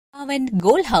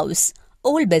Gold House,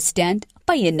 Old Bus Stand,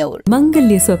 Payyanur.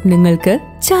 മംഗല്യ സ്വപ്നങ്ങൾക്ക്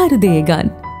ചാരുതയേകാൻ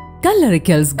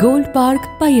Kallarickals gold park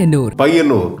Payyanur.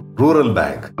 Payyanur rural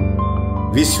bank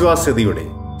വിശ്വാസ്യതയുടെ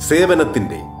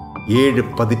സേവനത്തിന്റെ 7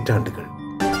 പതിറ്റാണ്ടുകൾ.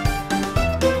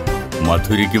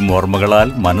 മധുരിക്കും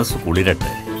ഓർമ്മകളാൽ മനസ്സ്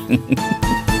കുളിരട്ടെ.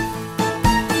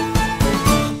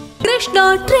 കൃഷ്ണ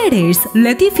ട്രേഡേഴ്സ്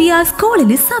ലത്തീഫിയ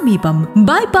സ്കൂളിന് സമീപം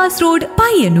bypass road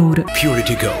Payyanur.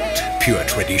 Purity Gold, pure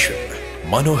tradition.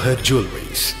 Manohar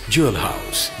Jewelries, Jewel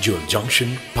House, Jewel Junction,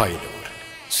 Payyanur,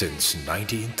 since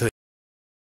 1930.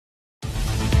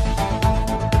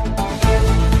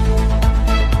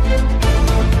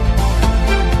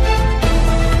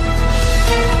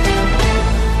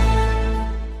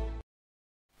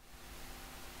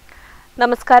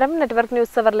 നമസ്കാരം, network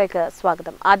news അവറിലേക്ക്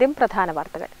സ്വാഗതം. ആദ്യം പ്രധാന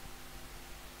വാർത്തകൾ.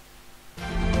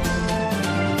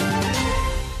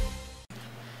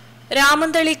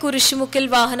 രാമന്തളി കുരിശുമുക്കിൽ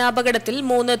വാഹനാപകടത്തിൽ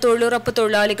 3 തൊഴിലുറപ്പ്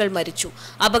തൊഴിലാളികൾ മരിച്ചു.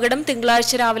 അപകടം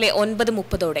തിങ്കളാഴ്ച രാവിലെ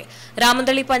 9:30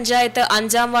 രാമന്തളി പഞ്ചായത്ത്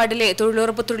 5-ാം വാർഡിലെ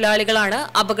തൊഴിലുറപ്പ് തൊഴിലാളികളാണ്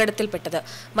അപകടത്തിൽപ്പെട്ടത്.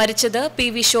 മരിച്ചത്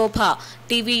PV ശോഭ,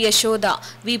 TV യശോദ,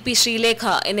 VP ശ്രീലേഖ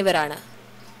എന്നിവരാണ്.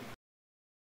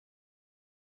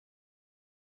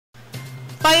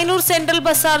 Payyanur central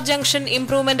Bazar junction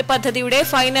improvement പദ്ധതിയുടെ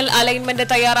ഫൈനൽ അലൈൻമെന്റ്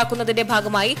തയ്യാറാക്കുന്നതിന്റെ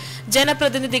ഭാഗമായി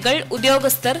ജനപ്രതിനിധികൾ,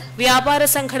 ഉദ്യോഗസ്ഥർ, വ്യാപാര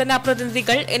സംഘടനാ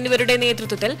പ്രതിനിധികൾ എന്നിവരുടെ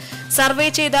നേതൃത്വത്തിൽ സർവേ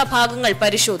ചെയ്ത ഭാഗങ്ങൾ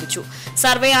പരിശോധിച്ചു.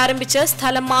 സർവേ ആരംഭിച്ച്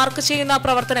സ്ഥലം മാർക്ക് ചെയ്യുന്ന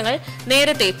പ്രവർത്തനങ്ങൾ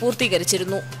നേരത്തെ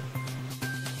പൂർത്തീകരിച്ചിരുന്നു.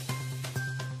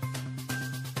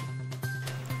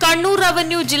 കണ്ണൂർ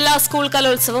റവന്യൂ ജില്ലാ സ്കൂൾ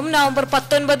കലോത്സവം നവംബർ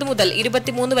 19 മുതൽ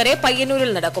 23 വരെ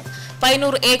പയ്യന്നൂരിൽ നടക്കും.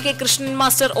 പയ്യന്നൂർ AK കൃഷ്ണൻ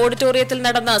മാസ്റ്റർ ഓഡിറ്റോറിയത്തിൽ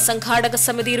നടന്ന സംഘാടക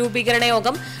സമിതി രൂപീകരണ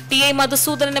യോഗം TI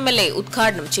മധുസൂദനൻ MLA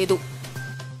ഉദ്ഘാടനം ചെയ്തു.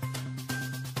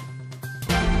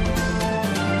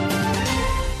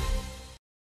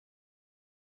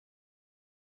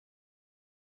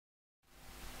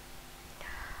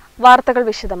 വാർത്തകൾ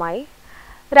വിശദമായി.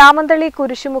 രാമന്തളി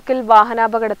കുരിശുമുക്കിൽ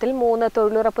വാഹനാപകടത്തിൽ 3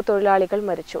 തൊഴിലുറപ്പ് തൊഴിലാളികൾ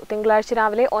മരിച്ചു. തിങ്കളാഴ്ച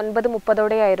രാവിലെ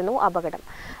 9:30 അപകടം.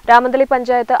 രാമന്തളി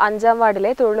പഞ്ചായത്ത് 5-ാം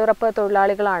വാർഡിലെ തൊഴിലുറപ്പ്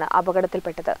തൊഴിലാളികളാണ്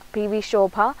അപകടത്തിൽപ്പെട്ടത്. PV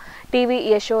ശോഭ, TV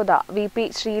യശോദ, VP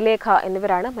ശ്രീലേഖ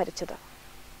എന്നിവരാണ് മരിച്ചത്.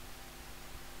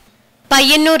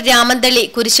 പയ്യന്നൂർ രാമന്തളി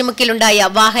കുരിശുമുക്കിലുണ്ടായ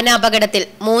വാഹനാപകടത്തിൽ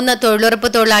 3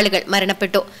 തൊഴിലുറപ്പ് തൊഴിലാളികൾ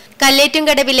മരണപ്പെട്ടു.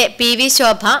 കല്ലേറ്റുംകടവിലെ PV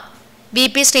ശോഭ,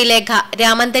 VP ശ്രീലേഖ,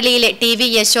 രാമന്തളിയിലെ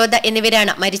TV യശോദ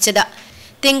എന്നിവരാണ് മരിച്ചത്.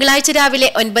 തിങ്കളാഴ്ച രാവിലെ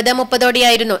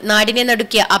 9:30 നാടിനെ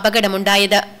നടുക്കിയ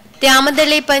അപകടമുണ്ടായത്.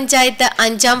 രാമന്തളി പഞ്ചായത്ത്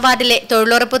 5-ാം വാർഡിലെ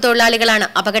തൊഴിലുറപ്പ് തൊഴിലാളികളാണ്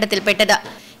അപകടത്തിൽപ്പെട്ടത്.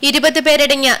 20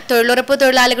 പേരടങ്ങിയ തൊഴിലുറപ്പ്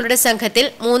തൊഴിലാളികളുടെ സംഘത്തിൽ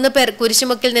 3 പേർ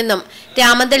കുരിശുമുക്കിൽ നിന്നും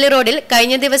രാമന്തളി റോഡിൽ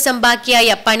കഴിഞ്ഞ ദിവസം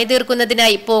ബാക്കിയായ പണി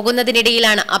തീർക്കുന്നതിനായി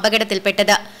പോകുന്നതിനിടയിലാണ്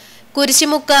അപകടത്തിൽപ്പെട്ടത്.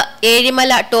 കുരിശുമുക്ക്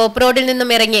ഏഴിമല ടോപ്പ് റോഡിൽ നിന്നും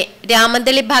ഇറങ്ങി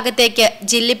രാമന്തളി ഭാഗത്തേക്ക്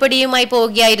ജില്ലിപ്പൊടിയുമായി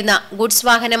പോവുകയായിരുന്ന ഗുഡ്സ്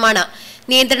വാഹനമാണ്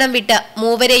നിയന്ത്രണം വിട്ട്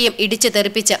മൂവരെയും ഇടിച്ചു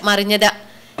തെറിപ്പിച്ച് മറിഞ്ഞത്.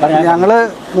 ഞങ്ങൾ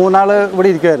 3 ആള് ഇവിടെ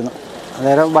ഇരിക്കുമായിരുന്നു.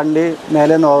 അന്നേരം വണ്ടി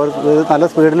മേലെ നല്ല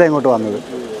സ്പീഡിലാണ് ഇങ്ങോട്ട് വന്നത്.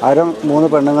 അവരും 3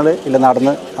 പെണ്ണുങ്ങൾ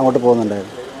നടന്ന് അങ്ങോട്ട്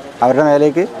പോകുന്നുണ്ടായിരുന്നു. അവരുടെ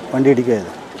മേലേക്ക് വണ്ടി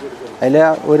ഇടിക്കുമായിരുന്നു. അതിൽ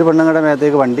ഒരു പെണ്ണുങ്ങളുടെ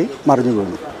മേത്തേക്ക് വണ്ടി മറിഞ്ഞു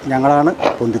വീണു. ഞങ്ങളാണ്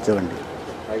പൊന്തിച്ച വണ്ടി.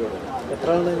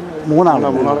 3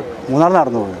 ആൾ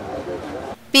നടന്നു പോയത്.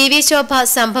 PV ശോഭ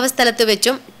സംഭവ സ്ഥലത്ത്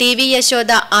വെച്ചും TV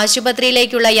യശോദ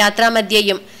ആശുപത്രിയിലേക്കുള്ള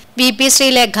യാത്രാമധ്യേയും VP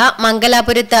ശ്രീലേഖ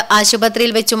മംഗലാപുരത്ത്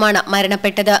ആശുപത്രിയിൽ വെച്ചുമാണ്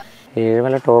മരണപ്പെട്ടത്.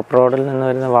 ഏഴിമല ടോപ്പ് റോഡിൽ നിന്ന്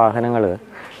വരുന്ന വാഹനങ്ങൾ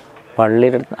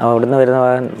അവിടുന്ന് വരുന്ന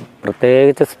വാഹനം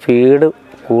പ്രത്യേകിച്ച് സ്പീഡ്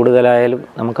കൂടുതലായാലും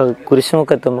നമുക്ക്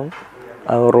കുരിശുമുക്കെത്തുമ്പം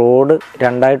റോഡ്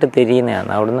 2ആയിട്ട് തിരിയുന്നതാണ്.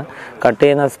 അവിടുന്ന് കട്ട്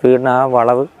ചെയ്യുന്ന സ്പീഡിന് ആ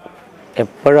വളവ്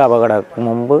എപ്പോഴും അപകടം.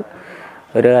 മുമ്പ്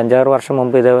ഒരു 5-6 വർഷം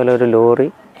മുമ്പ് ഇതേപോലെ ഒരു ലോറി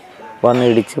വന്ന്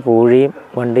ഇടിച്ച് പൂഴിയും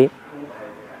വണ്ടിയും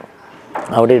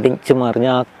അവിടെ ഇടിച്ച് മറിഞ്ഞ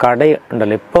ആ കട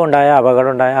ഉണ്ടല്ലോ, ഇപ്പോൾ ഉണ്ടായ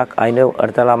അപകടം ഉണ്ടായ അതിൻ്റെ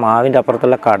അടുത്തുള്ള മാവിൻ്റെ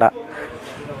അപ്പുറത്തുള്ള കട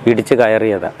ഇടിച്ച്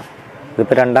കയറിയതാണ്.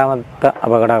 ഇതിപ്പോൾ 2ാമത്തെ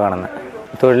അപകടം കാണുന്നത്.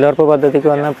 തൊഴിലുറപ്പ് പദ്ധതിക്ക്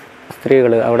വന്ന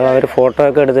സ്ത്രീകൾ അവിടെ അവർ ഫോട്ടോ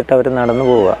ഒക്കെ എടുത്തിട്ട് അവർ നടന്നു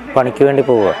പോവുക, പണിക്ക് വേണ്ടി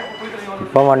പോവുക.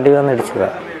 ഇപ്പം വണ്ടി വന്ന്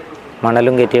ഇടിച്ചതാണ്,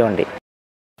 മണലും കയറ്റിയ വണ്ടി.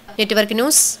 Network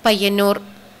news, Payyanur.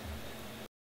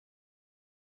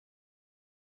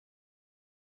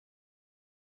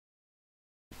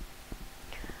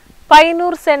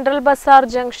 Payyanur central Bazar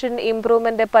junction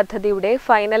improvement പദ്ധതിയുടെ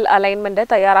ഫൈനൽ അലൈൻമെന്റ്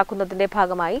തയ്യാറാക്കുന്നതിന്റെ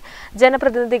ഭാഗമായി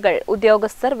ജനപ്രതിനിധികൾ,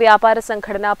 ഉദ്യോഗസ്ഥർ, വ്യാപാര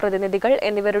സംഘടനാ പ്രതിനിധികൾ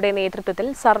എന്നിവരുടെ നേതൃത്വത്തിൽ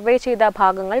സർവേ ചെയ്ത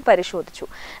ഭാഗങ്ങൾ പരിശോധിച്ചു.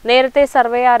 നേരത്തെ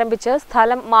സർവേ ആരംഭിച്ച്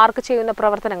സ്ഥലം മാർക്ക് ചെയ്യുന്ന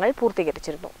പ്രവർത്തനങ്ങൾ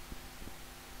പൂർത്തീകരിച്ചിരുന്നു.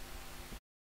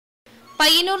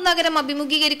 പയ്യന്നൂർ നഗരം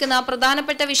അഭിമുഖീകരിക്കുന്ന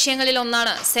പ്രധാനപ്പെട്ട വിഷയങ്ങളിൽ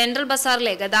ഒന്നാണ് സെൻട്രൽ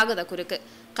ബസാറിലെ ഗതാഗത കുരുക്ക്.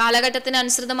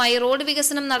 കാലഘട്ടത്തിനനുസൃതമായി റോഡ്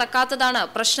വികസനം നടക്കാത്തതാണ്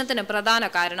പ്രശ്നത്തിന് പ്രധാന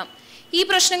കാരണം. ഈ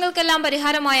പ്രശ്നങ്ങൾക്കെല്ലാം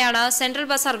പരിഹാരമായാണ് സെൻട്രൽ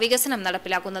ബസാർ വികസനം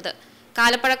നടപ്പിലാക്കുന്നത്.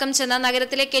 കാലപ്പഴക്കം ചെന്ന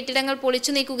നഗരത്തിലെ കെട്ടിടങ്ങൾ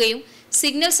പൊളിച്ചു നീക്കുകയും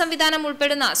സിഗ്നൽ സംവിധാനം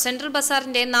ഉൾപ്പെടുന്ന സെൻട്രൽ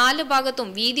ബസാറിന്റെ 4 ഭാഗത്തും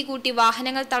വീതി കൂട്ടി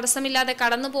വാഹനങ്ങൾ തടസ്സമില്ലാതെ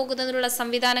കടന്നുപോകുന്നതിനുള്ള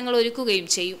സംവിധാനങ്ങൾ ഒരുക്കുകയും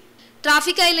ചെയ്യും.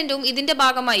 ട്രാഫിക് ഐലൻഡും ഇതിന്റെ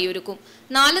ഭാഗമായി ഒരുക്കും.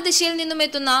 4 ദിശയിൽ നിന്നും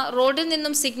എത്തുന്ന റോഡിൽ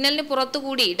നിന്നും സിഗ്നലിന്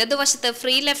പുറത്തുകൂടി ഇടതുവശത്ത്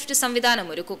ഫ്രീ ലെഫ്റ്റ് സംവിധാനം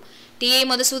ഒരുക്കും. ടി.ഐ.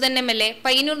 മധുസൂദൻ എം.എൽ.എ,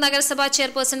 പയ്യന്നൂർ നഗരസഭാ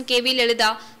ചെയർപേഴ്സൺ കെ.വി. ലളിത,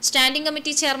 standing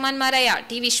committee ചെയർമാൻമാരായ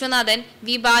T. Viswanathan,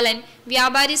 V. ബാലൻ,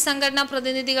 വ്യാപാരി സംഘടനാ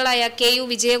പ്രതിനിധികളായ കെ.യു.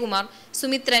 Vijayakumar,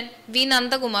 Sumithran, V.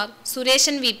 Nandakumar,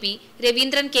 Sureshan VP.,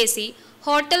 Raveendran K C.,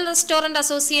 hotel restaurant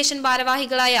association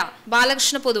ഭാരവാഹികളായ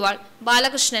Balakrishna Poduval,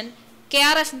 Balakrishnan,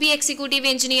 KRFB executive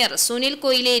engineer Sunil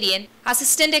Koilerian,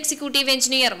 assistant executive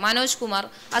engineer Manoj Kumar,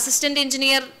 assistant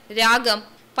engineer രാഗം,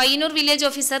 Payyanur village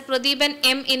officer Pradeepan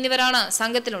M എന്നിവരാണ്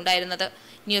സംഘത്തിലുണ്ടായിരുന്നത്.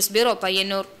 News bureau,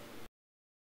 Payyanur.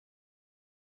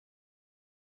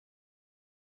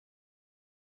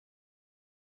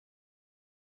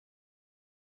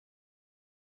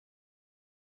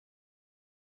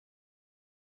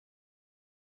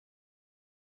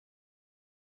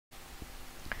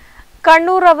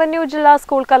 Kannur revenue ജില്ലാ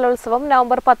സ്കൂൾ കലോത്സവം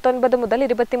നവംബർ 19 മുതൽ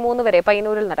 23 വരെ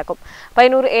പയ്യന്നൂരിൽ നടക്കും.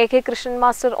 പയ്യന്നൂർ A.K. കൃഷ്ണൻ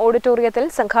മാസ്റ്റർ ഓഡിറ്റോറിയത്തിൽ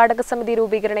സംഘാടക സമിതി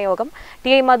രൂപീകരണ യോഗം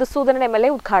ടി.ഐ. മധുസൂദനൻ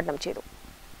എം.എൽ.എ. ഉദ്ഘാടനം ചെയ്തു.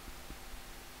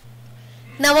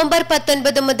 നവംബർ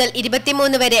 19 മുതൽ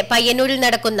 23 വരെ പയ്യന്നൂരിൽ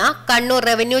നടക്കുന്ന കണ്ണൂർ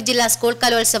റവന്യൂ ജില്ലാ സ്കൂൾ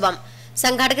കലോത്സവം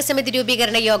സംഘാടക സമിതി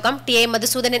രൂപീകരണ യോഗം ടി.ഐ.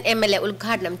 മധുസൂദനൻ എം.എൽ.എ.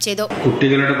 ഉദ്ഘാടനം ചെയ്തു.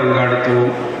 കുട്ടികളുടെ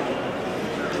പങ്കാളിത്തവും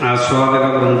ആസ്വാദക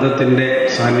വൃന്ദത്തിന്റെ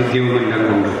സാന്നിധ്യവും എല്ലാം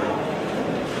കൊണ്ട്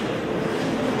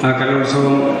ആ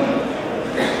കലോത്സവം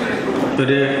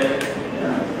ഒരു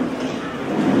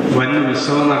വൻ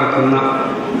ഉത്സവം നടക്കുന്ന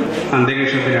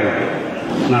അന്തരീക്ഷത്തിലാണ്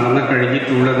നടന്നു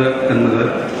കഴിഞ്ഞിട്ടുള്ളത് എന്നത്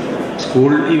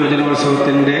സ്കൂൾ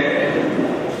യുവജനോത്സവത്തിൻ്റെ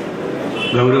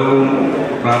ഗൗരവവും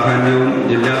പ്രാധാന്യവും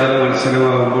ജില്ലാതല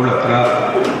മത്സരമാകുമ്പോൾ എത്ര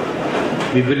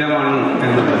വിപുലമാണ്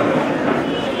എന്നത്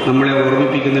നമ്മളെ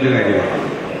ഓർമ്മിപ്പിക്കുന്നൊരു കാര്യമാണ്.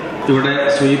 ഇവിടെ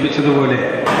സൂചിപ്പിച്ചതുപോലെ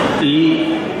ഈ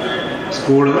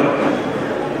സ്കൂള്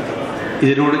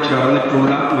ഇതിനോട്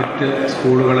ചേർന്നിട്ടുള്ള മറ്റ്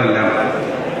സ്കൂളുകളെല്ലാം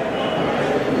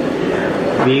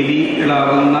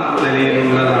വേദികളാകുന്ന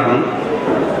നിലയിലുള്ളതാണ്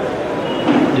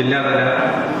ജില്ലാതല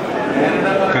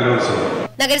കലോത്സവം.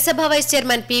 നഗരസഭാ വൈസ്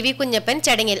ചെയർമാൻ P.V. കുഞ്ഞപ്പൻ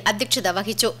ചടങ്ങിൽ അധ്യക്ഷത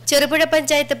വഹിച്ചു. Cherupuzha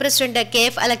panchayat president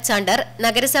K.F. Alexander,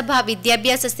 നഗരസഭാ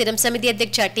വിദ്യാഭ്യാസ സ്ഥിരം സമിതി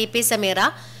അധ്യക്ഷ T.P. സമീറ,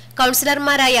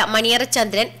 കൌൺസിലർമാരായ മണിയറ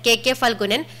ചന്ദ്രൻ, K.K.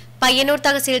 ഫൽഗുനൻ, പയ്യന്നൂർ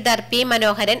തഹസീൽദാർ P.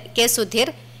 മനോഹരൻ, K. സുധീർ,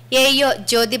 AEO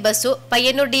ജ്യോതി Basu,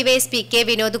 Payyanur DYSP K.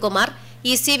 Vinodkumar,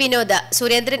 EC Vinod,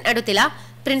 Surendran Aduthila,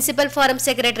 principal forum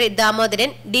secretary Damodaran,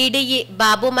 DDE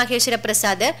Babu Maheshwara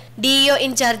Prasad, DEO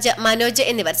in charge Manoj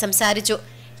എന്നിവർ സംസാരിച്ചു.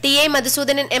 ടി.ഐ.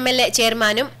 മധുസൂദനൻ എം.എൽ.എ.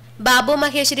 ചെയർമാനും ബാബു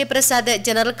മഹേശ്വരി പ്രസാദ്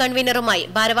ജനറൽ കൺവീനറുമായി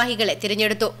ഭാരവാഹികളെ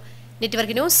തിരഞ്ഞെടുത്തു.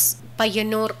 Network news,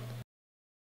 Payyanur.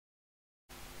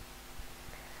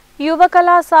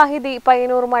 യുവകലാ സാഹിതി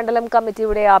പയ്യന്നൂർ മണ്ഡലം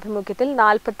കമ്മിറ്റിയുടെ ആഭിമുഖ്യത്തിൽ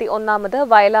 41ാമത്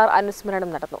വയലാർ അനുസ്മരണം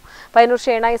നടന്നു. പയ്യന്നൂർ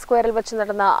ഷേണായി സ്ക്വയറിൽ വെച്ച്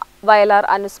നടന്ന വയലാർ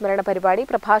അനുസ്മരണ പരിപാടി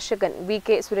പ്രഭാഷകൻ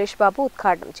VK സുരേഷ് ബാബു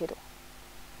ഉദ്ഘാടനം ചെയ്തു.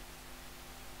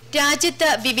 രാജ്യത്ത്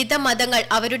വിവിധ മതങ്ങൾ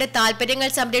അവരുടെ താൽപര്യങ്ങൾ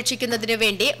സംരക്ഷിക്കുന്നതിനു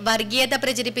വേണ്ടി വർഗീയത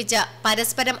പ്രചരിപ്പിച്ച്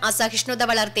പരസ്പരം അസഹിഷ്ണുത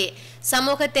വളർത്തി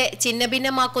സമൂഹത്തെ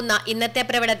ഛിന്നഭിന്നമാക്കുന്ന ഇന്നത്തെ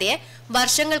പ്രവണതയെ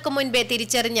വർഷങ്ങൾക്ക് മുൻപേ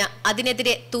തിരിച്ചറിഞ്ഞ്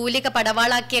അതിനെതിരെ തൂലിക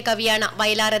പടവാളാക്കിയ കവിയാണ്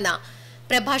വയലാറെന്ന്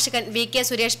പ്രഭാഷകൻ VK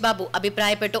സുരേഷ് ബാബു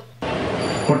അഭിപ്രായപ്പെട്ടു.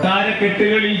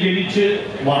 കൊട്ടാരക്കെട്ടുകളിൽ ജനിച്ച്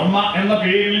വർമ്മ എന്ന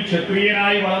പേരിൽ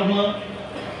ക്ഷത്രിയനായി വളർന്ന്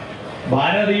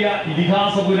ഭാരതീയ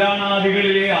ഇതിഹാസ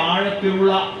പുരാണാദികളിലെ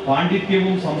ആഴത്തിലുള്ള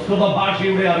പാണ്ഡിത്യവും സംസ്കൃത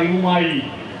ഭാഷയുടെ അറിവുമായി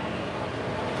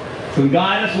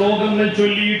ശൃംഗാര ശ്ലോകങ്ങൾ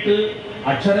ചൊല്ലിയിട്ട്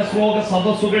അക്ഷരശ്ലോക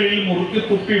സദസ്സുകളിൽ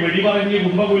മുറുക്കിത്തുപ്പി വെടിപറഞ്ഞ്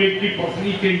കുംഭകുലയ്ക്ക്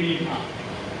പ്രസംഗിക്കേണ്ടിയിരുന്ന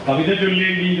കവിത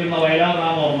ചൊല്ലേണ്ടിയിരുന്ന വയലാർ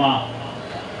രാമവർമ്മ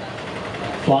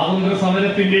സ്വാതന്ത്ര്യ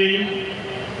സമരത്തിന്റെയും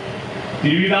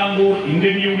തിരുവിതാംകൂർ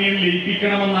ഇന്ത്യൻ യൂണിയൻ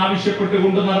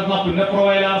ലയിപ്പിക്കണമെന്നാവശ്യപ്പെട്ടുകൊണ്ട് നടന്ന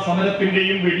പുന്നപ്രവയലാർ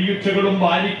സമരത്തിന്റെയും വെടിയുച്ചകളും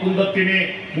വാരിക്കുന്തത്തിനെ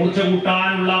മൂർച്ച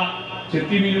കൂട്ടാനുള്ള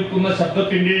ചെത്തിമിനുക്കുന്ന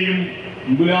ശബ്ദത്തിന്റെയും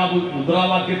ഇൻകുലാബ്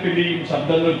മുദ്രാവാക്യത്തിന്റെയും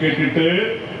ശബ്ദങ്ങൾ കേട്ടിട്ട്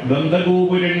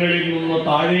ദന്തഗോപുരങ്ങളിൽ നിന്ന്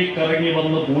താഴേക്കിറങ്ങി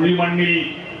വന്ന് പൂഴിമണ്ണിൽ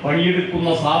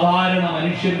പണിയെടുക്കുന്ന സാധാരണ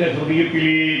മനുഷ്യന്റെ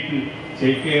ഹൃദയത്തിലേക്ക്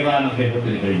ചേക്കേറാൻ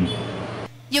അദ്ദേഹത്തിന് കഴിഞ്ഞു.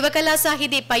 യുവകലാ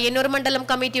സാഹിതി പയ്യന്നൂർ മണ്ഡലം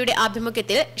കമ്മിറ്റിയുടെ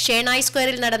ആഭിമുഖ്യത്തിൽ ഷേണായി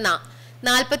സ്ക്വയറിൽ നടന്ന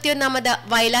 41ാമത്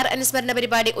വയലാർ അനുസ്മരണ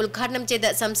പരിപാടി ഉദ്ഘാടനം ചെയ്ത്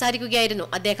സംസാരിക്കുകയായിരുന്നു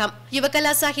അദ്ദേഹം.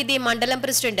 യുവകലാ സാഹിതി മണ്ഡലം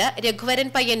പ്രസിഡന്റ് രഘുവരൻ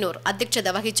പയ്യന്നൂർ അധ്യക്ഷത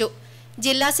വഹിച്ചു.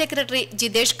 ജില്ലാ secretary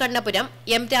Jithesh Kannapuram,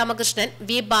 M. Ramakrishnan,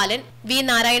 V. ബാലൻ, V.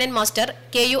 Narayanan master,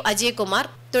 KU Ajaykumar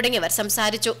തുടങ്ങിയവർ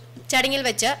സംസാരിച്ചു. ചടങ്ങിൽ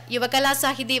വെച്ച് യുവകലാ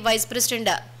സാഹിതി വൈസ്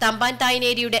പ്രസിഡന്റ് തമ്പാൻ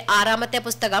തായനേരിയുടെ 6ാമത്തെ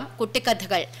പുസ്തകം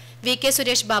കുട്ടിക്കഥകൾ VK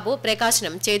സുരേഷ് ബാബു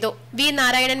പ്രകാശനം ചെയ്തു. V.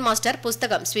 നാരായണൻ മാസ്റ്റർ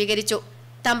പുസ്തകം സ്വീകരിച്ചു.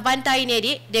 തമ്പാൻ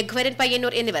തായനേരി, രഘുവരൻ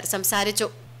പയ്യന്നൂർ എന്നിവർ സംസാരിച്ചു.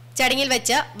 ചടങ്ങിൽ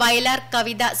വെച്ച് വയലാർ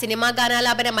കവിത സിനിമാ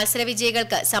ഗാനാലാപന മത്സര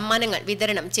വിജയികൾക്ക് സമ്മാനങ്ങൾ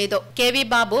വിതരണം ചെയ്തു. KV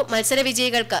ബാബു മത്സര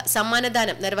വിജയികൾക്ക്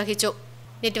സമ്മാനദാനം നിർവഹിച്ചു.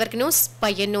 Network news,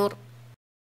 Payyanur.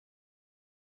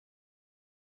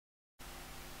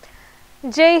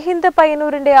 ജയ്ഹിന്ദ്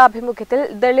പയ്യന്നൂരിന്റെ ആഭിമുഖ്യത്തിൽ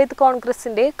ദളിത്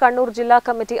കോൺഗ്രസിന്റെ കണ്ണൂർ ജില്ലാ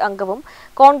കമ്മിറ്റി അംഗവും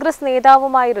കോൺഗ്രസ്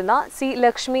നേതാവുമായിരുന്ന സി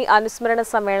ലക്ഷ്മി അനുസ്മരണ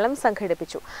സമ്മേളനം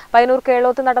സംഘടിപ്പിച്ചു. പയ്യന്നൂർ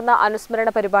കേളോത്ത് നടന്ന അനുസ്മരണ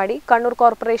പരിപാടി കണ്ണൂർ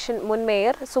കോർപ്പറേഷൻ മുൻ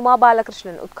മേയർ സുമാ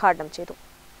ബാലകൃഷ്ണൻ ഉദ്ഘാടനം ചെയ്തു.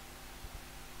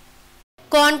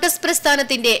 കോൺഗ്രസ്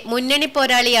പ്രസ്ഥാനത്തിന്റെ മുന്നണി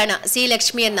പോരാളിയാണ് സി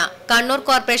ലക്ഷ്മി എന്ന കണ്ണൂർ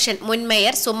കോർപ്പറേഷൻ മുൻ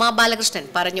മേയർ സുമാ ബാലകൃഷ്ണൻ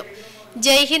പറഞ്ഞു.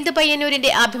 ജയ്ഹിന്ദ്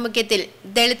പയ്യന്നൂരിന്റെ ആഭിമുഖ്യത്തിൽ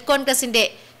ദളിത് കോൺഗ്രസിന്റെ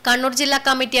കണ്ണൂർ ജില്ലാ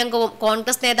കമ്മിറ്റി അംഗവും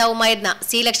കോൺഗ്രസ് നേതാവുമായിരുന്ന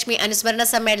സി ലക്ഷ്മി അനുസ്മരണ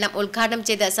സമ്മേളനം ഉദ്ഘാടനം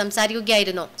ചെയ്ത്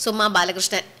സംസാരിക്കുകയായിരുന്നു സുമാ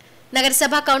ബാലകൃഷ്ണൻ.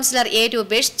 നഗരസഭാ കൌൺസിലർ A.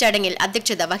 രൂപേഷ് ചടങ്ങിൽ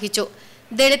അധ്യക്ഷത വഹിച്ചു.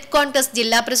 ദളിത് കോൺഗ്രസ്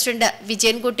ജില്ലാ പ്രസിഡന്റ്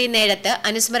വിജയൻകുട്ടി നേഴത്ത്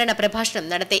അനുസ്മരണ പ്രഭാഷണം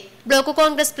നടത്തി. Block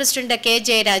Congress president K.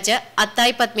 Jayaraj,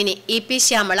 അത്തായി Padmini, EP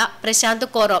Shyamala, Prashant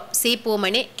Korom, C.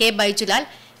 Poomani, K. Baijulal,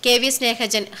 KV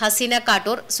Snehajan, Hasina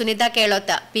Kattoor, Sunitha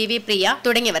Keloth, PV പ്രിയ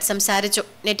തുടങ്ങിയവർ സംസാരിച്ചു.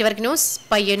 Network news,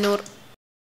 Payyanur.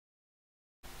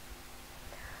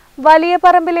 വലിയ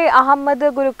പറമ്പിലെ അഹമ്മദ്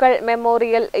ഗുരുക്കൾ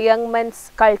മെമ്മോറിയൽ യങ് മെൻസ്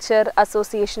കൾച്ചർ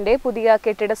അസോസിയേഷന്റെ പുതിയ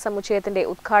കെട്ടിട സമുച്ചയത്തിന്റെ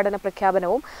ഉദ്ഘാടന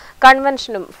പ്രഖ്യാപനവും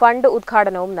കൺവെൻഷനും ഫണ്ട്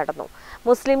ഉദ്ഘാടനവും നടന്നു.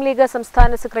 മുസ്ലിം ലീഗ്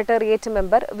സംസ്ഥാന secretariat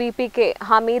member VPK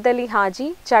Hameed Ali Haji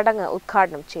ചടങ്ങ്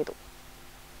ഉദ്ഘാടനം ചെയ്തു.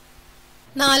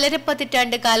 4.5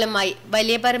 പതിറ്റാണ്ട് കാലമായി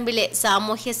വലിയ പറമ്പിലെ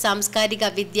സാമൂഹ്യ സാംസ്കാരിക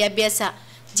വിദ്യാഭ്യാസ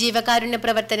ജീവകാരുണ്യ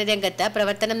പ്രവർത്തന രംഗത്ത്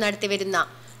പ്രവർത്തനം നടത്തിവരുന്ന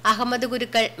അഹമ്മദ്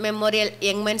ഗുരുക്കൾ മെമ്മോറിയൽ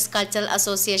യങ് മെൻസ് കൾച്ചറൽ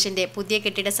അസോസിയേഷന്റെ പുതിയ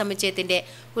കെട്ടിട സമുച്ചയത്തിന്റെ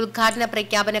ഉദ്ഘാടന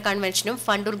പ്രഖ്യാപന കൺവെൻഷനും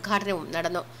ഫണ്ട് ഉദ്ഘാടനവും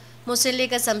നടന്നു. മുസ്ലിം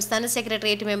ലീഗ് സംസ്ഥാന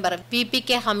secretariat member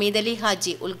VPK Hameed Ali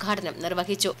Haji ഉദ്ഘാടനം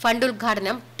നിർവഹിച്ചു. ഫണ്ട്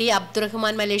ഉദ്ഘാടനം T.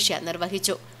 അബ്ദുറഹ്മാൻ മലേഷ്യ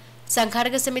നിർവഹിച്ചു.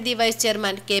 സംഘാടക സമിതി vice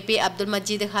chairman KP Abdul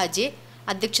Majeed Haji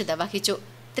അധ്യക്ഷത വഹിച്ചു.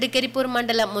 തൃക്കരിപ്പൂർ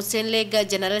മണ്ഡലം മുസ്ലിം league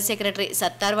general secretary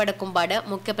Sattar Vadakkumpad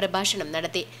മുഖ്യപ്രഭാഷണം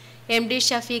നടത്തി. MD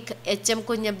Shafeeq, HM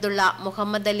Kunhabdulla,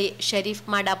 Muhammad Ali, Sharif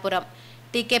Madappuram,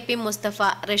 TKP Mustafa,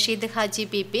 Rasheed Haji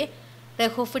PP,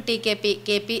 Rahoof TKP,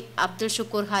 KP Abdul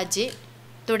Shukkur Haji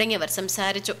തുടങ്ങിയവർ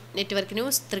സംസാരിച്ചു. Network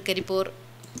news, Trikaripur.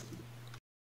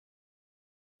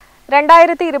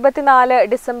 2024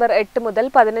 ഡിസംബർ 8 മുതൽ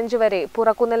 15 വരെ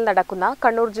പുറക്കുന്നിൽ നടക്കുന്ന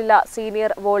കണ്ണൂർ ജില്ലാ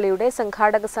സീനിയർ വോളിയുടെ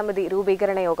സംഘാടക സമിതി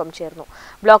രൂപീകരണ യോഗം ചേർന്നു.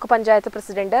 Block panchayat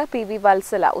president PV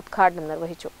Vatsala ഉദ്ഘാടനം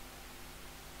നിർവഹിച്ചു.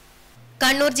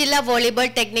 കണ്ണൂർ ജില്ലാ വോളിബോൾ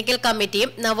ടെക്നിക്കൽ കമ്മിറ്റിയും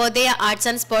Navodaya arts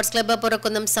and sports club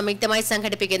പുറക്കുന്നും സംയുക്തമായി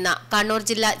സംഘടിപ്പിക്കുന്ന കണ്ണൂർ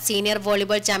ജില്ലാ സീനിയർ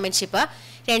വോളിബോൾ ചാമ്പ്യൻഷിപ്പ്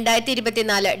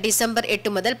 2024 ഡിസംബർ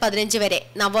 8 മുതൽ 15 വരെ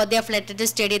നവോദയ ഫ്ലഡ്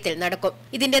സ്റ്റേഡിയത്തിൽ നടക്കും.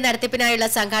 ഇതിന്റെ നടത്തിപ്പിനായുള്ള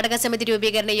സംഘാടക സമിതി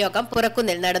രൂപീകരണ യോഗം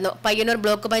പുറക്കുന്നിൽ നടന്നു. Payyanur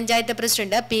block panchayat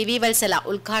president PV Vatsala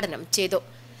ഉദ്ഘാടനം ചെയ്തു.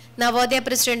 Navodaya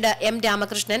president M.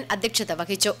 രാമകൃഷ്ണൻ അധ്യക്ഷത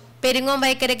വഹിച്ചു. പെരിങ്ങോം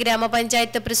വൈക്കര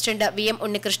ഗ്രാമപഞ്ചായത്ത് പ്രസിഡന്റ് VM.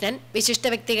 ഉണ്ണികൃഷ്ണൻ വിശിഷ്ട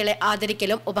വ്യക്തികളെ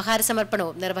ആദരിക്കലും ഉപഹാര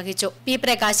സമർപ്പണവും നിർവഹിച്ചു. P.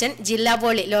 പ്രകാശൻ ജില്ലാ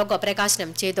വോളി ലോഗോ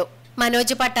പ്രകാശനം ചെയ്തു.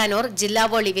 മനോജ് പട്ടാനൂർ ജില്ലാ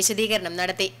വോളി വിശദീകരണം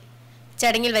നടത്തി.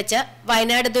 ചടങ്ങിൽ വെച്ച്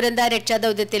വയനാട് ദുരന്ത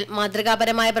രക്ഷാദൌത്യത്തിൽ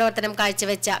മാതൃകാപരമായ പ്രവർത്തനം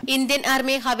കാഴ്ചവെച്ച ഇന്ത്യൻ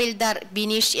ആർമി ഹവിൽദാർ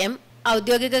ബിനീഷ് M.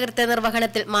 ഔദ്യോഗിക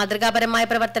കൃത്യനിർവഹണത്തിൽ മാതൃകാപരമായ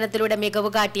പ്രവർത്തനത്തിലൂടെ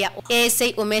മികവ് കാട്ടിയ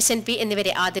ASI ഉമേശൻ P.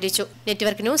 എന്നിവരെ ആദരിച്ചു.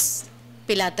 Network news,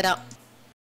 Pilathara.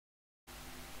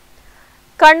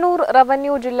 Kannur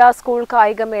revenue ജില്ലാ സ്കൂൾ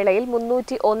കായികമേളയിൽ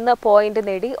 301 പോയിന്റ്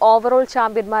നേടി ഓവറോൾ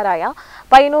ചാമ്പ്യന്മാരായ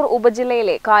പയ്യന്നൂർ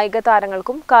ഉപജില്ലയിലെ കായിക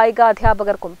താരങ്ങൾക്കും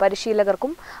കായികാധ്യാപകർക്കും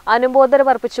പരിശീലകർക്കും അനുമോദനം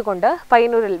അർപ്പിച്ചുകൊണ്ട്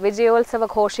പയ്യന്നൂരിൽ വിജയോത്സവ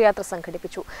ഘോഷയാത്ര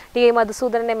സംഘടിപ്പിച്ചു. T.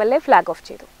 Madhusoodanan MLA flag off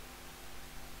ചെയ്തു.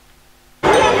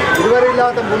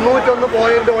 ഇതുവരെയില്ലാത്ത 301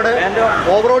 പോയിന്റോടെ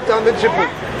ഓവറോൾ ചാമ്പ്യൻഷിപ്പ്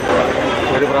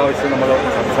ഒരു പ്രാവശ്യം നമ്മൾ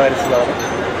സംസാരിച്ചതാണ്.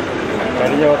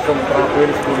 കഴിഞ്ഞ വർഷം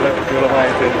പ്രാഥമിക സ്കൂളിലെ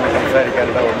കുട്ടികളുമായിട്ട്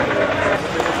സംസാരിക്കാനുണ്ടാവുന്നു.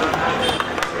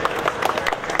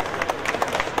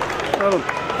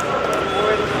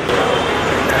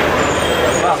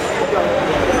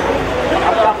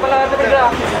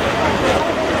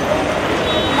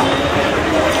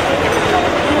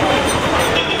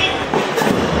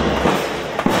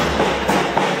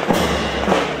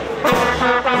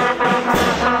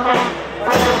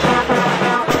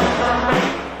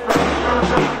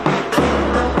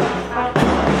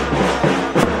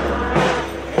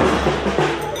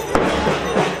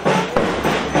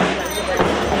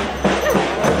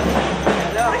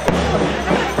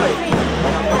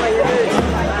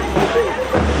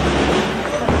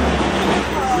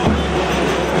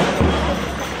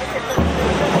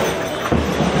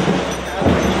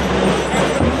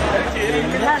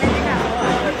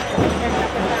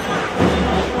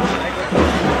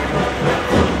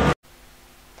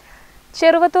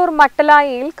 ചെറുവത്തൂർ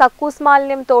മട്ടലായിയിൽ കക്കൂസ്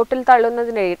മാലിന്യം തോട്ടിൽ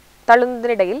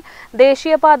തള്ളുന്നതിനിടയിൽ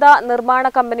ദേശീയപാത നിർമ്മാണ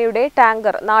കമ്പനിയുടെ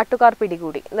ടാങ്കർ നാട്ടുകാർ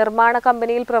പിടികൂടി. നിർമ്മാണ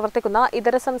കമ്പനിയിൽ പ്രവർത്തിക്കുന്ന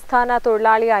ഇതര സംസ്ഥാന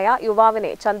തൊഴിലാളിയായ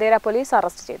യുവാവിനെ ചന്ദേര പോലീസ്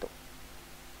അറസ്റ്റ് ചെയ്തു.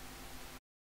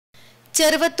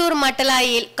 ചെറുവത്തൂർ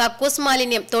മട്ടലായിയിൽ കക്കൂസ്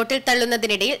മാലിന്യം തോട്ടിൽ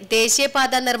തള്ളുന്നതിനിടയിൽ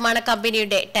ദേശീയപാത നിർമ്മാണ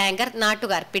കമ്പനിയുടെ ടാങ്കർ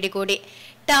നാട്ടുകാർ പിടികൂടി.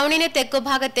 ടൗണിന്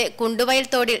തെക്കുഭാഗത്തെ കുണ്ടുവയൽ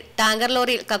തോടിൽ ടാങ്കർ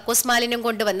ലോറിയിൽ കക്കൂസ് മാലിന്യം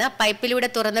കൊണ്ടുവന്ന് പൈപ്പിലൂടെ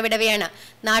തുറന്നുവിടവെയാണ്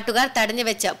നാട്ടുകാർ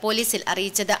തടഞ്ഞുവെച്ച് പോലീസിൽ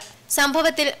അറിയിച്ചത്.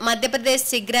 സംഭവത്തിൽ മധ്യപ്രദേശ്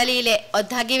സിഗ്രാലിയിലെ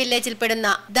ഒദ്ധാഗി വില്ലേജിൽപ്പെടുന്ന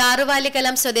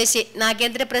ദാറുവാലികലം സ്വദേശി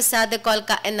നാഗേന്ദ്ര പ്രസാദ്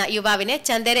കോൽക്ക എന്ന യുവാവിനെ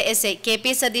ചന്ദേര SI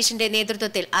KP സതീഷിന്റെ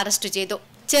നേതൃത്വത്തിൽ അറസ്റ്റ് ചെയ്തു.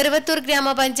 ചെറുവത്തൂർ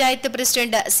ഗ്രാമപഞ്ചായത്ത്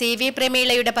പ്രസിഡന്റ് CV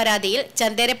പ്രമീളയുടെ പരാതിയിൽ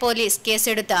ചന്ദേര പോലീസ്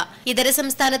കേസെടുത്ത ഇതര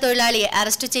സംസ്ഥാന തൊഴിലാളിയെ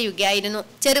അറസ്റ്റ് ചെയ്യുകയായിരുന്നു.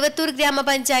 ചെറുവത്തൂർ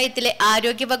ഗ്രാമപഞ്ചായത്തിലെ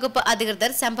ആരോഗ്യവകുപ്പ്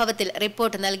അധികൃതർ സംഭവത്തിൽ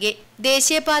റിപ്പോർട്ട് നൽകി.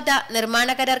 ദേശീയപാത നിർമ്മാണ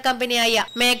കരാർ കമ്പനിയായ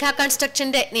മേഘ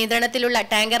കൺസ്ട്രക്ഷന്റെ നിയന്ത്രണത്തിലുള്ള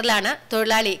ടാങ്കറിലാണ്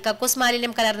തൊഴിലാളി കക്കൂസ്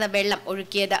മാലിന്യം കലർന്ന വെള്ളം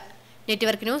ഒഴുക്കിയത്.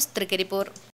 Network news Trikaripur.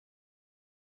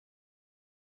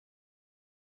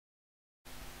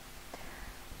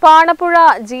 Panapuzha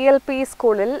GLP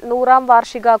സ്കൂളിൽ 100ാം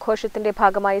വാർഷികാഘോഷത്തിന്റെ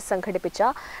ഭാഗമായി സംഘടിപ്പിച്ച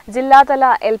ജില്ലാതല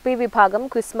LP വിഭാഗം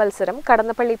ക്വിസ് മത്സരം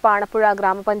കടന്നപ്പള്ളി പാണപ്പുഴ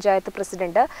ഗ്രാമപഞ്ചായത്ത്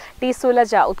പ്രസിഡന്റ് T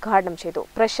സുലജ ഉദ്ഘാടനം ചെയ്തു.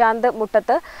 പ്രശാന്ത്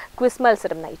മുട്ടത്ത് ക്വിസ്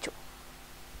മത്സരം നയിച്ചു.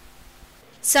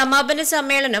 സമാപന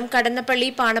സമ്മേളനം കടന്നപ്പള്ളി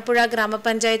പാണപ്പുഴ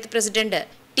ഗ്രാമപഞ്ചായത്ത് പ്രസിഡന്റ്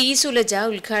T സുലജ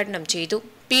ഉദ്ഘാടനം ചെയ്തു.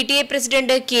 PTA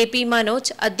പ്രസിഡന്റ് KP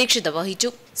മനോജ് അധ്യക്ഷത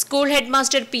വഹിച്ചു. School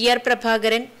headmaster PR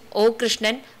Prabhakaran, O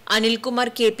Krishnan, Anilkumar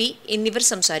KP എന്നിവർ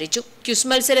സംസാരിച്ചു. ക്വിസ്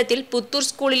മത്സരത്തിൽ പുത്തൂർ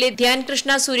സ്കൂളിലെ ധ്യാൻ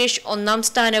കൃഷ്ണ സുരേഷ് 1ാം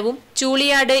സ്ഥാനവും,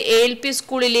 ചൂളിയാട് ALP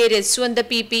സ്കൂളിലെ രസ്വന്ത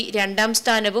PP 2ാം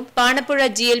സ്ഥാനവും, പാണപ്പുഴ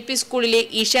GLP സ്കൂളിലെ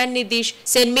ഈശാൻ നിതീഷ്,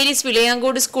 സെന്റ് മേരീസ്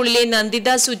വിളയാങ്കോട് സ്കൂളിലെ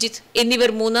നന്ദിത സുജിത്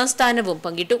എന്നിവർ 3ാം സ്ഥാനവും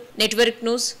പങ്കിട്ടു. Network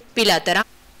news Pilathara.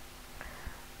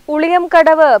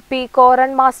 Uliyamkadavu P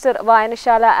കോറൻ master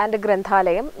വായനശാല ആൻഡ്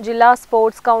ഗ്രന്ഥാലയം ജില്ലാ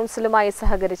സ്പോർട്സ് കൌൺസിലുമായി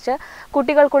സഹകരിച്ച്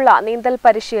കുട്ടികൾക്കുള്ള നീന്തൽ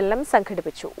പരിശീലനം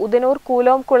സംഘടിപ്പിച്ചു. ഉദനൂർ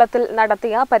കൂലോം കുളത്തിൽ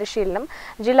നടത്തിയ പരിശീലനം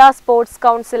ജില്ലാ sports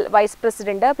council vice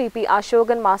president PP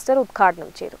Ashokan master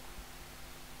ഉദ്ഘാടനം ചെയ്തു.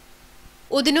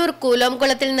 ഉദനൂർ കൂലോം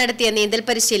കുളത്തിൽ നടത്തിയ നീന്തൽ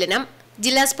പരിശീലനം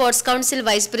ജില്ലാ sports council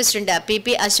vice president PP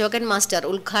Ashokan master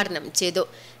ഉദ്ഘാടനം ചെയ്തു.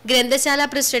 ഗ്രന്ഥശാല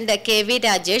പ്രസിഡന്റ് KV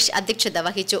രാജേഷ് അധ്യക്ഷത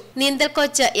വഹിച്ചു. നീന്തൽ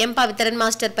കോച്ച് M പവിത്രൻ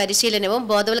മാസ്റ്റർ പരിശീലനവും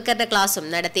ബോധവൽക്കരണ ക്ലാസും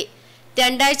നടത്തി.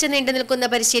 2 ആഴ്ച നീണ്ടു നിൽക്കുന്ന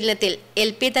പരിശീലനത്തിൽ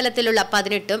LP തലത്തിലുള്ള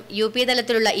 18ഉം UP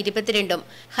തലത്തിലുള്ള 22ഉം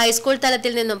ഹൈസ്കൂൾ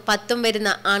തലത്തിൽ നിന്നും 10ഉം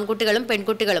വരുന്ന ആൺകുട്ടികളും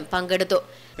പെൺകുട്ടികളും പങ്കെടുത്തു.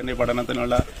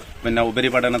 പഠനത്തിനുള്ള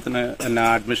ഉപരിപഠനത്തിന്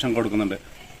അഡ്മിഷൻ കൊടുക്കുന്നുണ്ട്.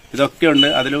 ഇതൊക്കെയുണ്ട്.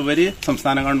 അതിലുപരി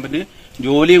സംസ്ഥാന ഗവൺമെന്റ്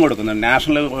ജോലിയും കൊടുക്കുന്നുണ്ട്.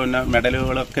 നാഷണൽ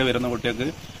മെഡലുകളൊക്കെ വരുന്ന കുട്ടികൾക്ക്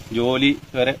ജോലി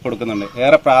വരെ കൊടുക്കുന്നുണ്ട്.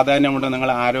 ഏറെ പ്രാധാന്യമുണ്ട്. നിങ്ങൾ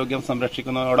ആരോഗ്യം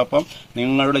സംരക്ഷിക്കുന്നതോടൊപ്പം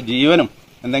നിങ്ങളുടെ ജീവനും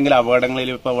എന്തെങ്കിലും അപകടങ്ങളിൽ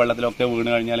ഇപ്പോൾ വെള്ളത്തിലൊക്കെ വീണ്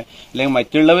കഴിഞ്ഞാൽ അല്ലെങ്കിൽ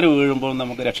മറ്റുള്ളവർ വീഴുമ്പോൾ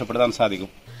നമുക്ക് രക്ഷപ്പെടുത്താൻ സാധിക്കും.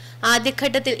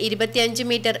 ആദ്യഘട്ടത്തിൽ 25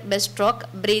 മീറ്റർ ബെസ്റ്റ് സ്ട്രോക്ക്,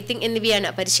 ബ്രീത്തിംഗ്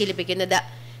എന്നിവയാണ് പരിശീലിപ്പിക്കുന്നത്.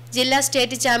 ജില്ലാ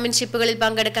സ്റ്റേറ്റ് ചാമ്പ്യൻഷിപ്പുകളിൽ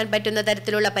പങ്കെടുക്കാൻ പറ്റുന്ന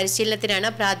തരത്തിലുള്ള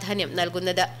പരിശീലനത്തിനാണ് പ്രാധാന്യം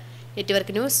നൽകുന്നത്.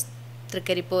 Network news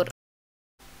Trikaripur.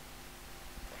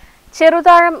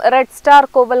 Cheruthazham red star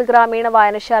കോവൽ ഗ്രാമീണ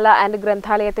വായനശാല ആൻഡ്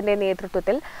ഗ്രന്ഥാലയത്തിന്റെ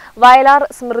നേതൃത്വത്തിൽ വയലാർ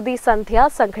സ്മൃതി സന്ധ്യ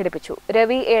സംഘടിപ്പിച്ചു.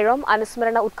 രവി ഏഴോം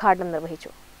അനുസ്മരണ ഉദ്ഘാടനം നിർവഹിച്ചു.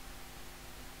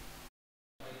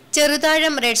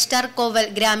 ചെറുതാഴം റെഡ് സ്റ്റാർ കോവൽ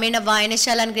ഗ്രാമീണ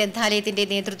വായനശാല ഗ്രന്ഥാലയത്തിന്റെ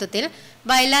നേതൃത്വത്തിൽ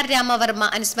വയലാർ രാമവർമ്മ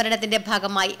അനുസ്മരണത്തിന്റെ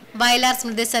ഭാഗമായി വയലാർ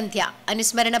സ്മൃതി സന്ധ്യ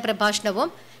അനുസ്മരണ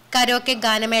പ്രഭാഷണവും കരോക്കെ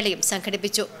ഗാനമേളയും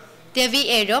സംഘടിപ്പിച്ചു. രവി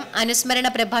ഏഴോം അനുസ്മരണ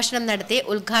പ്രഭാഷണം നടത്തി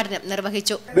ഉദ്ഘാടനം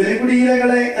നിർവഹിച്ചു.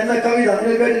 ബലികുടീരങ്ങളെ എന്ന കവിത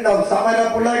നിങ്ങൾ കേട്ടിട്ടുണ്ടാവും. സമര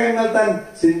പുളകങ്ങൾ തൻ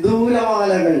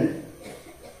സിന്ദൂരമാലകൾ.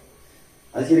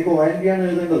 അത് ശരിക്കും വൻപിയാണ്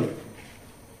എഴുതേണ്ടത്.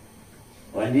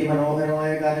 വൻപി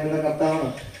മനോഹരമായ ഗാനങ്ങളുടെ കർത്താവാണ്.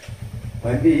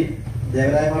 വൻപി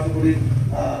ദേവരായ മാഷ് കൂടി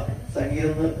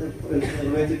സംഗീതം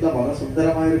നിർവഹിച്ചിട്ടുള്ള വളരെ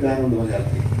സുന്ദരമായ ഒരു ഗാനമുണ്ട്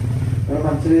മലയാളത്തിൽ. നമ്മുടെ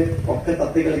മനസ്സിൽ ഒക്കെ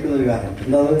തത്തി കളിക്കുന്ന ഒരു ഗാനം.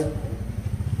 എന്താ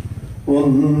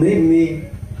ഒന്നിന്നി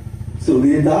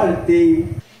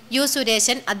യു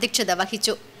സുരേശൻ അധ്യക്ഷത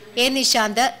വഹിച്ചു. A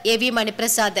Nishanth, AV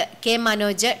Maniprasad, K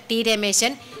Manoj, T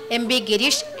Rameshan, MB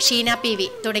Girish, Sheena PV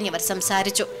തുടങ്ങിയവർ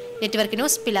സംസാരിച്ചു. Network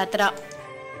news Pilathara.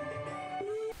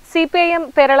 CPIM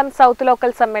Peralam south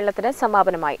local സമ്മേളനത്തിന്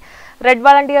സമാപനമായി. റെഡ്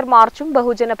വളണ്ടിയർ മാർച്ചും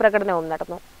ബഹുജന പ്രകടനവും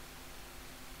നടന്നു.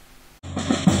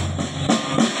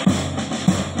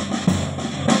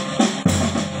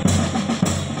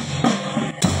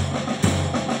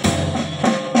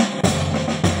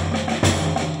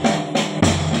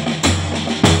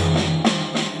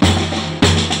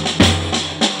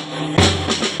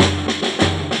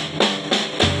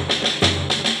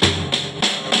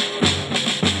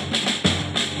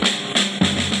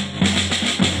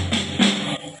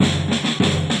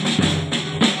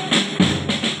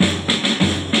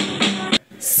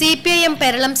 CPM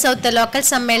പെരളം സൗത്ത് ലോക്കൽ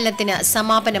സമ്മേളനത്തിന്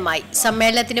സമാപനമായി.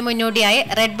 സമ്മേളനത്തിന് മുന്നോടിയായി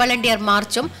റെഡ് വളണ്ടിയർ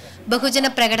മാർച്ചും ബഹുജന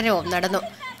പ്രകടനവും നടന്നു.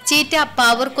 ചീറ്റ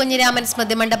പാവൂർ കുഞ്ഞിരാമൻ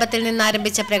സ്മൃതി മണ്ഡപത്തിൽ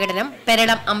നിന്നാരംഭിച്ച പ്രകടനം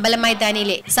പെരളം അമ്പലം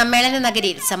മൈതാനിയിലെ സമ്മേളന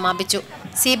നഗരിയിൽ സമാപിച്ചു.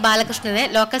 സി ബാലകൃഷ്ണനെ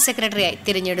ലോക്കൽ സെക്രട്ടറിയായി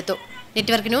തിരഞ്ഞെടുത്തു.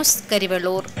 Network news,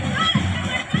 Karivellur.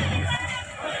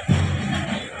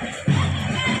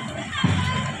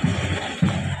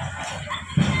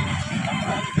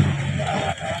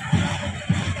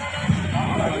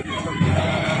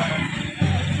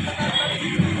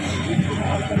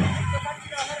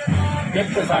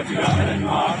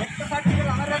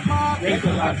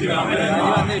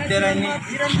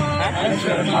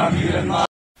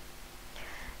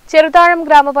 ചെറുതാഴം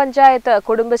ഗ്രാമപഞ്ചായത്ത്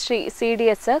കുടുംബശ്രീ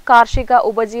CDS കാർഷിക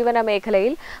ഉപജീവന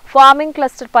മേഖലയിൽ ഫാമിംഗ്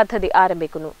ക്ലസ്റ്റർ പദ്ധതി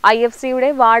ആരംഭിക്കുന്നു.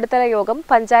 IFCയുടെ വാർഡ് തല യോഗം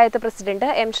പഞ്ചായത്ത് പ്രസിഡന്റ്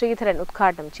M. ശ്രീധരൻ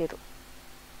ഉദ്ഘാടനം ചെയ്തു.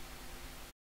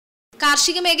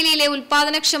 കാർഷിക മേഖലയിലെ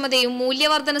ഉൽപാദനക്ഷമതയും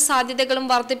മൂല്യവർധന സാധ്യതകളും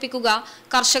വർദ്ധിപ്പിക്കുക,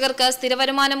 കർഷകർക്ക്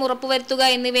സ്ഥിരവരുമാനം ഉറപ്പുവരുത്തുക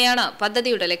എന്നിവയാണ്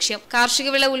പദ്ധതിയുടെ ലക്ഷ്യം. കാർഷിക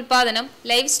വിള ഉൽപാദനം,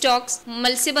 ലൈവ് സ്റ്റോക്സ്,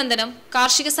 മത്സ്യബന്ധനം,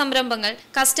 കാർഷിക സംരംഭങ്ങൾ,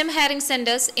 കസ്റ്റം ഹെയറിംഗ്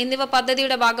സെന്റേഴ്സ് എന്നിവ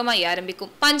പദ്ധതിയുടെ ഭാഗമായി ആരംഭിക്കും.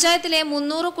 പഞ്ചായത്തിലെ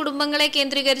 300 കുടുംബങ്ങളെ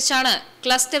കേന്ദ്രീകരിച്ചാണ്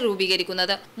ക്ലസ്റ്റർ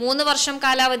രൂപീകരിക്കുന്നത്. 3 വർഷം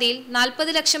കാലാവധിയിൽ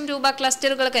 40 ലക്ഷം രൂപ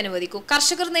ക്ലസ്റ്ററുകൾക്ക് അനുവദിക്കും.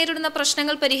 കർഷകർ നേരിടുന്ന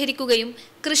പ്രശ്നങ്ങൾ പരിഹരിക്കുകയും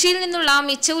കൃഷിയിൽ നിന്നുള്ള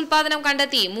മിച്ച ഉൽപാദനം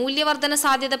കണ്ടെത്തി മൂല്യവർധന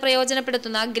സാധ്യത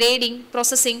പ്രയോജനപ്പെടുത്തുന്ന ഗ്രേഡിംഗ്,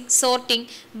 പ്രോസസിംഗ്, സോർട്ടിംഗ്,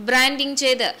 ബ്രാൻഡിംഗ്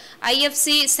ചെയ്ത് IFC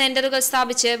സെന്ററുകൾ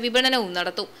സ്ഥാപിച്ച് വിപണനവും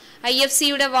നടത്തും.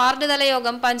 IFCയുടെ വാർഡ് തല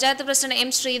യോഗം പഞ്ചായത്ത് പ്രസിഡന്റ് M.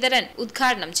 ശ്രീധരൻ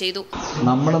ഉദ്ഘാടനം ചെയ്തു.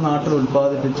 നമ്മുടെ നാട്ടിൽ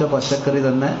ഉൽപ്പാദിപ്പിച്ച പച്ചക്കറി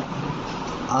തന്നെ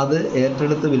അത്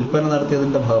ഏറ്റെടുത്ത് വിൽപ്പന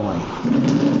നടത്തിയതിൻ്റെ ഭാഗമായി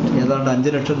ഏതാണ്ട്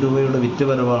 5 ലക്ഷം രൂപയുടെ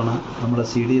വിറ്റുവരവാണ് നമ്മുടെ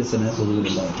CDSന്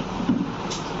പൊതുവിലുണ്ടായത്.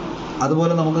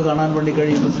 അതുപോലെ നമുക്ക് കാണാൻ വേണ്ടി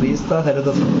കഴിയുമ്പോൾ ശ്രീസ്ഥ ഹരിത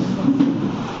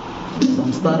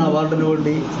സംസ്ഥാന അവാർഡിന്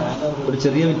വേണ്ടി ഒരു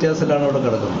ചെറിയ വ്യത്യാസത്തിലാണ് അവിടെ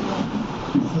കിടക്കുന്നത്.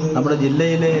 നമ്മുടെ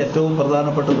ജില്ലയിലെ ഏറ്റവും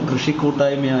പ്രധാനപ്പെട്ട ഒരു കൃഷി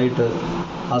കൂട്ടായ്മയായിട്ട്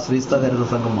ആ ശ്രീസ്ഥ ഹരിത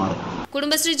സംഘം മാറി.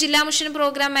 കുടുംബശ്രീ ജില്ലാ mission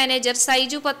programme manager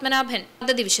Saiju Padmanabhan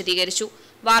പദ്ധതി വിശദീകരിച്ചു.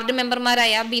 വാർഡ്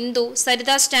മെമ്പർമാരായ Bindu,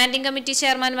 Saritha, standing committee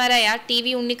ചെയർമാൻമാരായ TV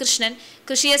Unnikrishnan,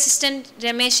 കൃഷി അസിസ്റ്റന്റ്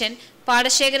രമേശൻ,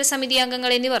 പാടശേഖര സമിതി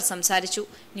അംഗങ്ങൾ എന്നിവർ സംസാരിച്ചു.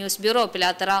 News bureau,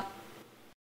 Pilathara.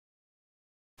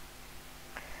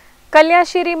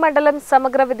 കല്യാശ്ശേരി മണ്ഡലം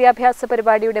സമഗ്ര വിദ്യാഭ്യാസ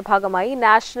പരിപാടിയുടെ ഭാഗമായി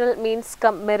national means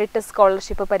come merit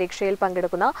scholarship പരീക്ഷയിൽ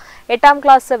പങ്കെടുക്കുന്ന 8ാം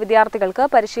ക്ലാസ് വിദ്യാർത്ഥികൾക്ക്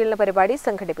പരിശീലന പരിപാടി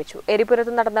സംഘടിപ്പിച്ചു.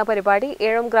 എരിപുരത്ത് നടന്ന പരിപാടി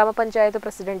ഏഴോം ഗ്രാമപഞ്ചായത്ത്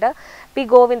പ്രസിഡന്റ് P.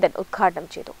 ഗോവിന്ദൻ ഉദ്ഘാടനം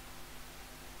ചെയ്തു.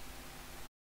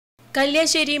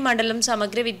 കല്യാശ്ശേരി മണ്ഡലം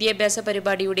സമഗ്ര വിദ്യാഭ്യാസ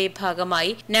പരിപാടിയുടെ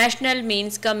ഭാഗമായി national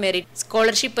means come merit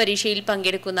scholarship പരീക്ഷയിൽ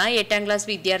പങ്കെടുക്കുന്ന 8ാം ക്ലാസ്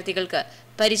വിദ്യാർത്ഥികൾക്ക്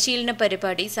പരിശീലന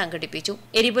പരിപാടി സംഘടിപ്പിച്ചു.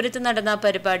 എരിപുരത്ത് നടന്ന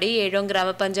പരിപാടി ഏഴോം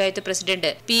ഗ്രാമപഞ്ചായത്ത്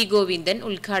പ്രസിഡന്റ് P. ഗോവിന്ദൻ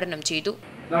ഉദ്ഘാടനം ചെയ്തു.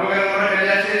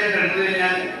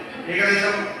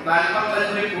 ഏകദേശം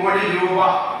 45 കോടി രൂപ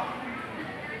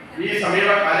ഈ സമീപ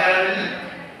കാലയളവിൽ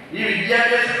ഈ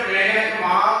വിദ്യാഭ്യാസ മേഖലയ്ക്ക്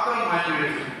മാത്രം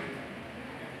മാറ്റിവെച്ചു.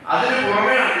 അതിന്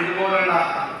പുറമെയാണ് ഇതുപോലുള്ള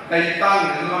കൈത്താങ്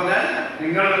എന്ന് പറഞ്ഞാൽ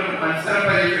നിങ്ങൾ മത്സര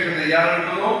പരീക്ഷയ്ക്ക്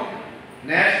തയ്യാറെടുക്കുന്നു.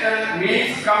 നാഷണൽ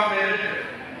മീൻസ് കം മെറിറ്റ്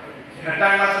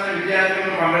 8ാം ക്ലാസ്സിലെ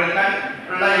വിദ്യാർത്ഥികൾക്ക് പങ്കെടുക്കാൻ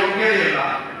ഉള്ള യോഗ്യതയുള്ള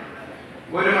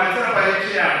ഒരു മത്സര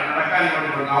പരീക്ഷയാണ് നടക്കാൻ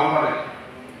പോകുന്നത് നവംബറിൽ.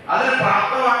 അതിന്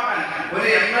പ്രാപ്തമാക്കാൻ ഒരു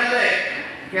MLA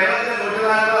കേരളത്തിലെ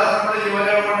 140 അസംബ്ലി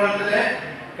നിയോജകമണ്ഡലത്തിലെ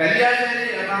കല്യാശ്ശേരി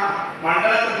എന്ന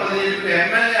മണ്ഡലത്തിൽ പ്രതിനിധിക്കുന്ന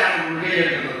MLA ആണ്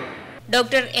മുൻകൈയെടുക്കുന്നത്.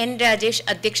 Doctor N. രാജേഷ്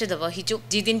അധ്യക്ഷത വഹിച്ചു.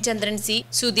 ജിതിൻ ചന്ദ്രൻ C,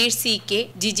 Sudheesh CK,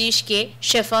 Jijeesh K,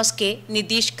 ഷെഫാസ് K,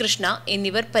 Nitish Krishna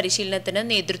എന്നിവർ പരിശീലനത്തിന്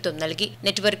നേതൃത്വം നൽകി.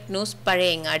 Network news,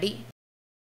 Pazhayangadi.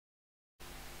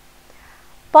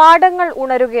 പാടങ്ങൾ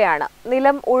ഉണരുകയാണ്.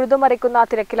 നിലം ഉഴുതുമറിക്കുന്ന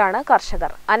തിരക്കിലാണ്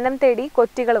കർഷകർ. അന്നം തേടി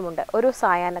കൊറ്റികളുമുണ്ട്. ഒരു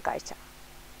സായാഹ്ന കാഴ്ച.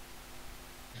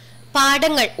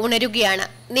 പാടങ്ങൾ ഉണരുകയാണ്.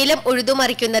 നിലം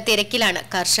ഉഴുതുമറിക്കുന്ന തിരക്കിലാണ്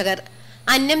കർഷകർ.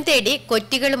 അന്നം തേടി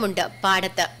കൊറ്റികളുമുണ്ട്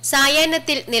പാടത്ത്.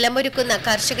 സായാഹ്നത്തിൽ നിലമൊരുക്കുന്ന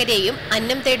കർഷകരെയും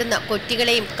അന്നം തേടുന്ന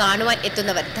കൊറ്റികളെയും കാണുവാൻ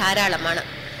എത്തുന്നവർ ധാരാളമാണ്.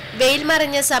 വെയിൽ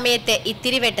മറഞ്ഞ സമയത്തെ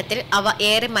ഇത്തിരി വെട്ടത്തിൽ അവ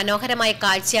ഏറെ മനോഹരമായ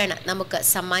കാഴ്ചയാണ് നമുക്ക്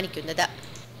സമ്മാനിക്കുന്നത്.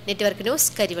 Network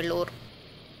news, Karivellur.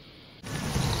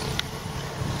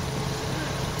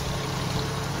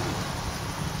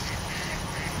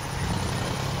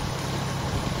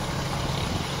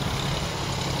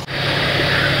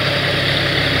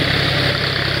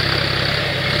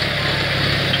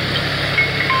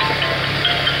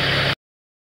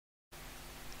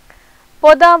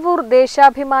 പൊതാവൂർ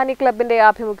ദേശാഭിമാനി ക്ലബിന്റെ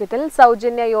ആഭിമുഖ്യത്തിൽ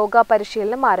സൗജന്യ യോഗ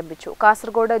പരിശീലനം ആരംഭിച്ചു.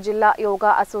 കാസർഗോഡ് ജില്ലാ yoga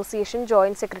association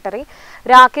joint secretary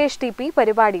Rakesh TP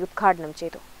പരിപാടി ഉദ്ഘാടനം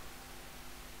ചെയ്തു.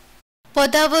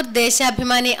 Pothavoor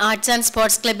Deshabhimani arts and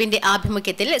sports ക്ലബിന്റെ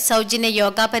ആഭിമുഖ്യത്തിൽ സൗജന്യ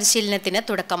യോഗ പരിശീലനത്തിന്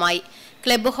തുടക്കമായി.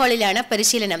 ക്ലബ്ബ് ഹാളിലാണ്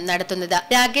പരിശീലനം നടത്തുന്നത്.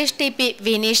 രാകേഷ് TP,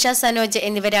 വിനീഷ സനോജ്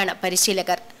എന്നിവരാണ്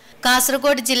പരിശീലകർ.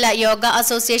 കാസർഗോഡ് ജില്ലാ yoga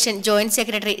association joint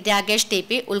secretary Rakesh T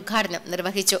P ഉദ്ഘാടനം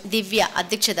നിർവഹിച്ചു. ദിവ്യ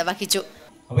അധ്യക്ഷത വഹിച്ചു.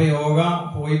 അപ്പൊ യോഗ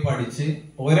പോയി പഠിച്ച്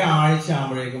ഒരാഴ്ച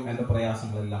ആകുമ്പോഴേക്കും എന്റെ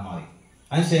പ്രയാസങ്ങളെല്ലാം മാറി.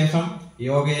 അതിനുശേഷം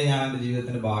യോഗയെ ഞാൻ എന്റെ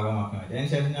ജീവിതത്തിന്റെ ഭാഗമാക്കാൻ പറ്റി.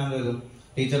 അതിനുശേഷം ഞാൻ ഒരു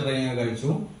ടീച്ചർ ട്രെയിനിങ് കഴിച്ചു.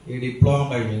 ഈ ഡിപ്ലോമ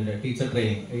കഴിഞ്ഞിട്ടുണ്ട് ടീച്ചർ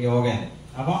ട്രെയിനിങ് യോഗേന്റെ.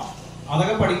 അപ്പൊ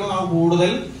അതൊക്കെ പഠിക്കുമ്പോൾ നമുക്ക്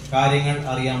കൂടുതൽ കാര്യങ്ങൾ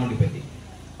അറിയാൻ വേണ്ടി പറ്റി.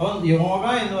 അപ്പം യോഗ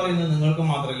എന്ന് പറയുന്നത് നിങ്ങൾക്ക്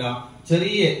മാത്രമല്ല,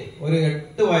 ചെറിയ ഒരു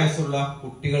 8 വയസ്സുള്ള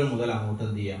കുട്ടികൾ മുതൽ അങ്ങോട്ട്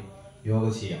എന്ത് ചെയ്യാം, യോഗ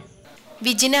ചെയ്യാം.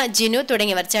 വിജിന, ജിനു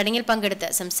തുടങ്ങിയവർ ചടങ്ങിൽ പങ്കെടുത്ത്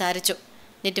സംസാരിച്ചു.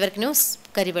 Network news,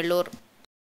 Karivellur.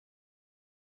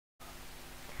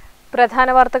 പ്രധാന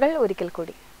വാർത്തകൾ ഒരിക്കൽ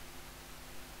കൂടി.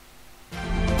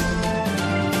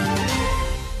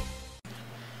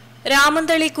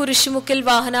 രാമന്തളി കുരിശുമുക്കിൽ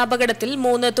വാഹനാപകടത്തിൽ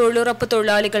 3 തൊഴിലുറപ്പ്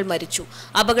തൊഴിലാളികൾ മരിച്ചു.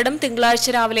 അപകടം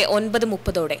തിങ്കളാഴ്ച രാവിലെ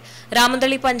 9:30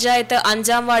 രാമന്തളി പഞ്ചായത്ത്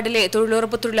 5-ാം വാർഡിലെ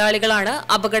തൊഴിലുറപ്പ് തൊഴിലാളികളാണ്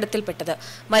അപകടത്തിൽപ്പെട്ടത്.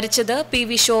 മരിച്ചത്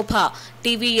PV ശോഭ,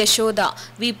 TV യശോദ,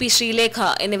 VP ശ്രീലേഖ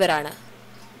എന്നിവരാണ്.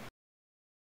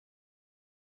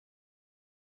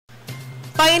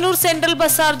 Payyanur central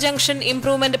Bazar junction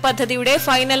improvement പദ്ധതിയുടെ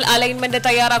ഫൈനൽ അലൈൻമെന്റ്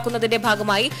തയ്യാറാക്കുന്നതിന്റെ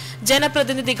ഭാഗമായി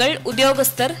ജനപ്രതിനിധികൾ,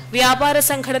 ഉദ്യോഗസ്ഥർ, വ്യാപാര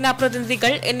സംഘടനാ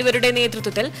പ്രതിനിധികൾ എന്നിവരുടെ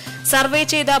നേതൃത്വത്തിൽ സർവേ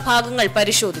ചെയ്ത ഭാഗങ്ങൾ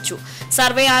പരിശോധിച്ചു.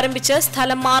 സർവേ ആരംഭിച്ച്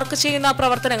സ്ഥലം മാർക്ക് ചെയ്യുന്ന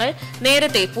പ്രവർത്തനങ്ങൾ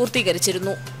നേരത്തെ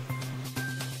പൂർത്തീകരിച്ചിരുന്നു.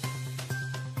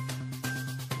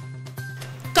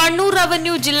 കണ്ണൂർ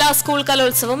റവന്യൂ ജില്ലാ സ്കൂൾ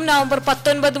കലോത്സവം നവംബർ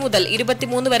 19 മുതൽ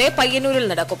 23 വരെ പയ്യന്നൂരിൽ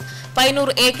നടക്കും. പയ്യന്നൂർ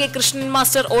AK കൃഷ്ണൻ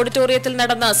മാസ്റ്റർ ഓഡിറ്റോറിയത്തിൽ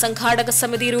നടന്ന സംഘാടക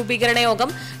സമിതി രൂപീകരണ യോഗം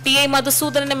TA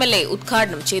മധുസൂദനൻ MLA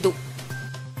ഉദ്ഘാടനം ചെയ്തു.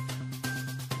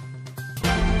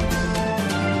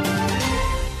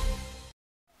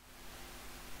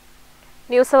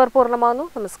 ന്യൂസ് അവർ പൂർണ്ണമാകുന്നു.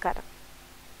 നമസ്കാരം.